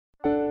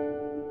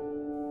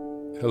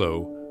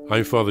Hello,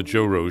 I'm Father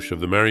Joe Roesch of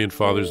the Marian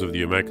Fathers of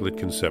the Immaculate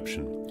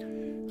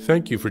Conception.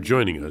 Thank you for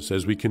joining us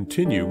as we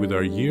continue with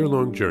our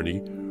year-long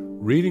journey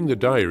reading the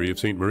diary of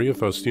St. Maria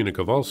Faustina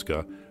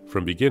Kowalska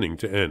from beginning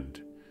to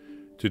end.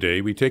 Today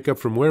we take up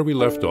from where we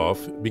left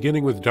off,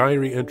 beginning with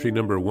diary entry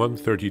number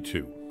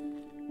 132.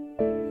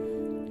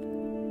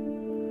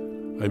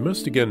 I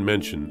must again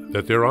mention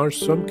that there are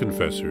some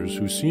confessors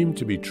who seem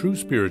to be true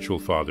spiritual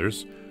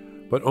fathers,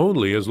 but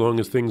only as long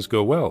as things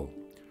go well.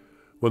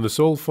 When the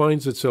soul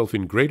finds itself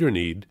in greater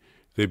need,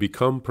 they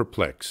become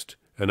perplexed,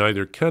 and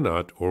either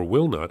cannot or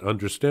will not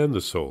understand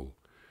the soul.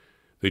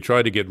 They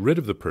try to get rid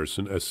of the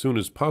person as soon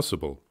as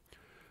possible.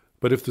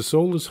 But if the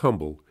soul is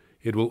humble,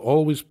 it will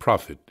always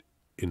profit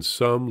in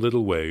some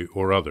little way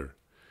or other.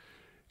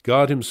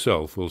 God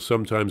himself will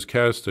sometimes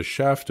cast a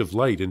shaft of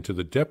light into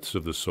the depths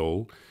of the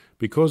soul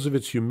because of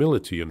its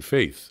humility and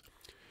faith.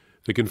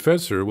 The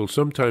confessor will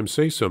sometimes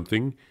say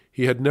something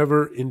he had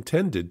never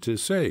intended to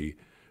say,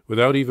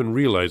 without even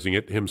realizing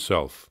it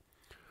himself.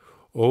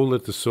 Oh,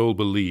 let the soul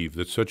believe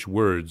that such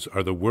words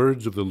are the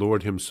words of the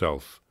Lord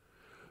himself,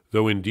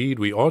 though indeed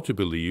we ought to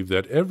believe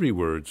that every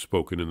word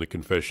spoken in the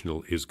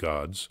confessional is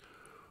God's.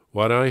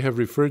 What I have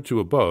referred to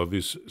above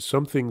is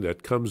something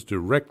that comes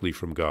directly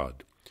from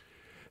God,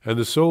 and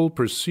the soul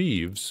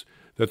perceives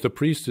that the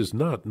priest is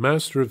not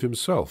master of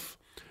himself,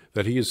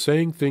 that he is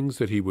saying things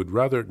that he would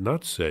rather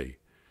not say.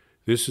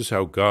 This is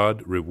how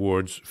God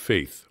rewards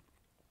faith.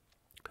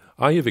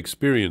 I have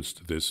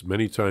experienced this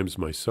many times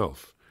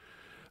myself.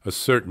 A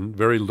certain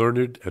very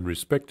learned and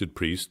respected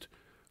priest,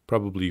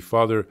 probably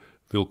Father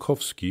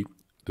Wilkowski,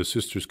 the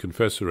sister's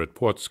confessor at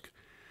Płock,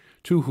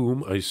 to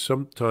whom I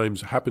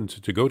sometimes happened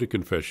to go to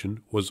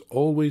confession, was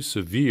always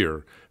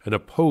severe and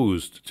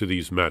opposed to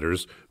these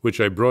matters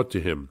which I brought to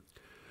him.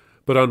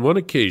 But on one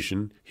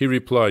occasion he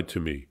replied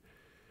to me,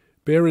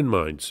 "Bear in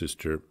mind,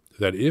 sister,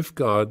 that if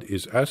God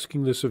is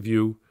asking this of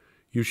you,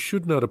 you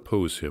should not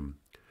oppose him.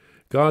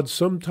 God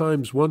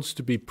sometimes wants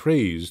to be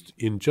praised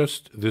in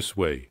just this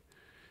way.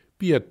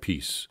 Be at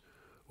peace.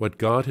 What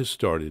God has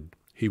started,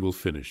 he will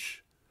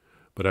finish.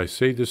 But I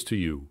say this to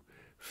you,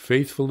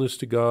 faithfulness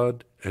to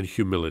God and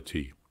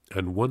humility,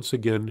 and once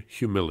again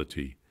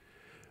humility.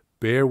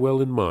 Bear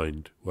well in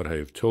mind what I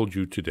have told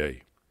you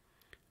today."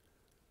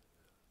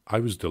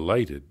 I was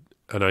delighted,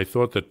 and I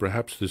thought that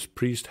perhaps this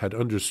priest had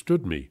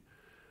understood me,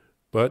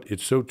 but it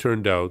so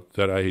turned out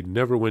that I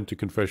never went to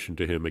confession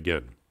to him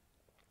again.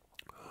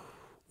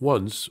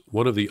 Once,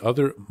 one of the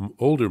other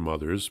older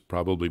mothers,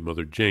 probably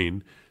Mother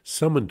Jane,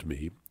 summoned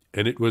me,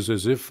 and it was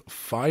as if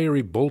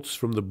fiery bolts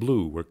from the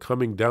blue were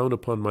coming down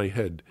upon my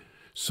head,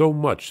 so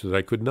much that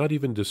I could not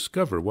even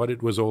discover what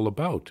it was all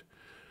about.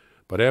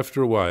 But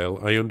after a while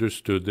I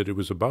understood that it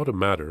was about a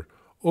matter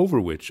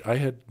over which I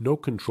had no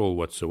control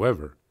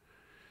whatsoever.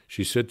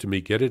 She said to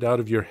me, "Get it out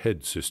of your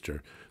head,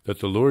 sister, that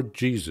the Lord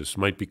Jesus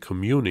might be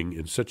communing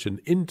in such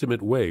an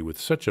intimate way with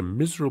such a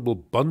miserable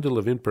bundle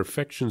of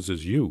imperfections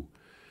as you.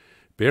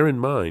 Bear in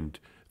mind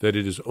that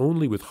it is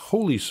only with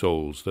holy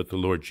souls that the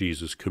Lord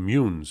Jesus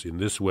communes in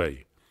this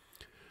way."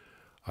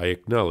 I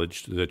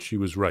acknowledged that she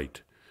was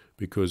right,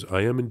 because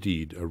I am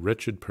indeed a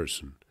wretched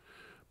person,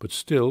 but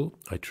still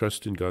I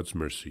trust in God's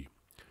mercy.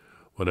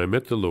 When I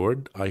met the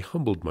Lord, I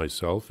humbled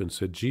myself and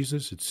said,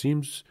 "Jesus, it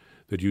seems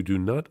that you do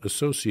not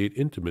associate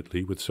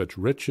intimately with such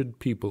wretched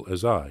people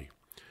as I.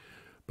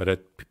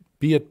 But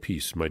be at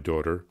peace, my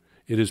daughter.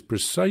 It is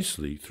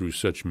precisely through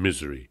such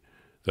misery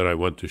that I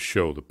want to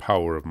show the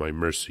power of my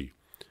mercy."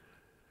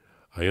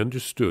 I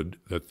understood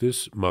that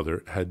this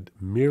mother had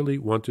merely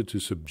wanted to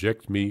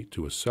subject me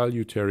to a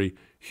salutary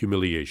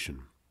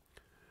humiliation.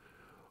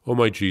 "O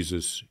my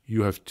Jesus,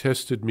 you have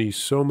tested me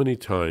so many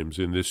times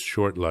in this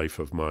short life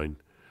of mine.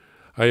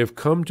 I have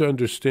come to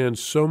understand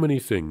so many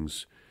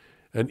things,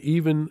 and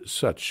even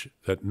such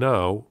that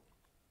now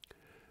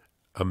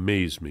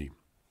amaze me.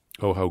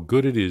 Oh, how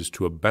good it is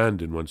to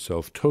abandon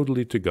oneself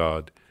totally to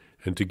God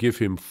and to give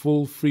him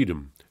full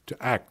freedom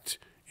to act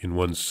in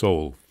one's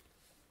soul."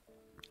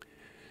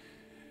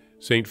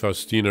 St.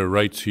 Faustina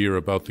writes here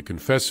about the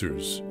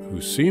confessors,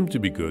 who seem to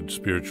be good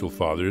spiritual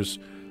fathers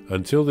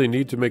until they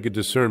need to make a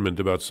discernment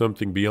about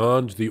something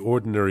beyond the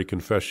ordinary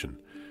confession.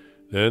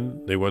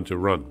 Then they want to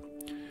run.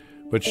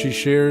 But she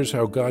shares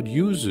how God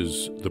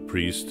uses the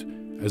priest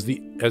as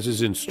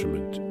his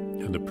instrument,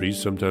 and the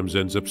priest sometimes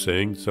ends up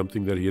saying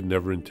something that he had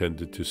never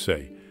intended to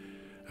say.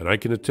 And I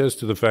can attest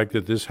to the fact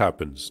that this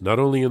happens, not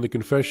only in the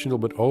confessional,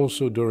 but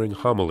also during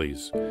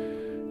homilies.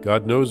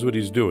 God knows what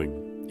he's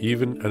doing,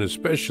 even and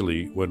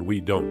especially when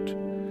we don't.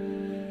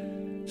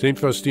 St.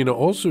 Faustina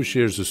also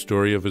shares the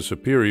story of a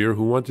superior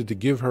who wanted to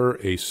give her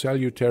a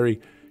salutary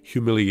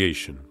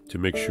humiliation to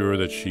make sure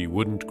that she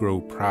wouldn't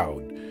grow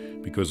proud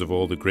because of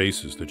all the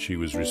graces that she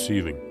was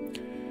receiving.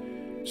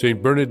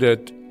 St.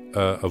 Bernadette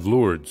of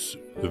Lourdes,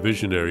 the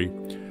visionary,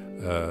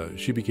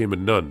 she became a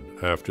nun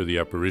after the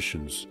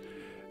apparitions,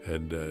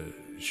 and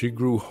she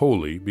grew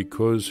holy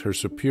because her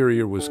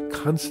superior was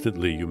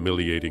constantly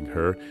humiliating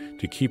her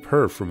to keep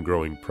her from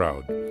growing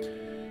proud.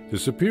 The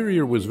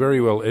superior was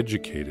very well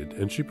educated,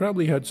 and she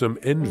probably had some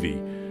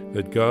envy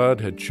that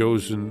God had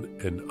chosen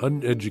an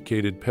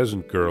uneducated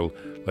peasant girl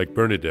like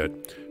Bernadette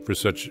for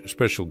such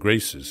special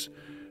graces,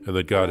 and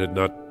that God had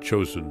not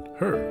chosen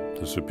her,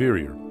 the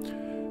superior.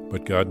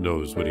 But God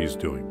knows what he's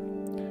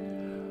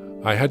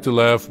doing. I had to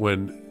laugh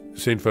when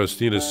St.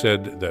 Faustina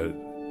said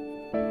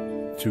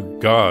that to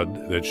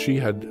God that she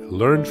had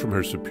learned from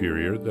her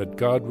superior that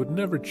God would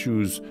never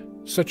choose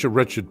such a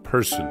wretched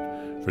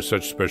person for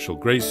such special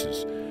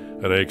graces,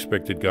 and I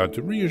expected God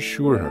to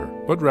reassure her,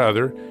 but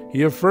rather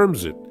he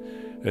affirms it,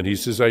 and he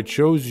says, I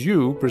chose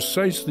you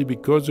precisely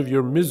because of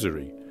your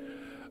misery.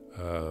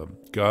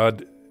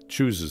 God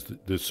chooses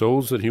the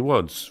souls that he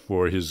wants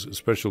for his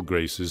special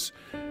graces,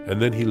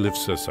 and then he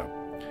lifts us up.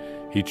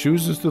 He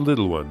chooses the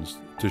little ones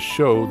to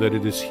show that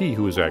it is he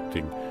who is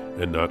acting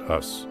and not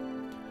us.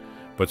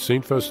 But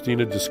St.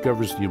 Faustina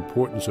discovers the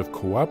importance of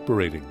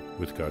cooperating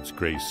with God's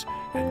grace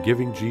and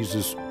giving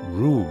Jesus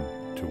room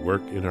to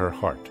work in our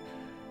heart,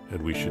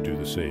 and we should do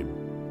the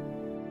same.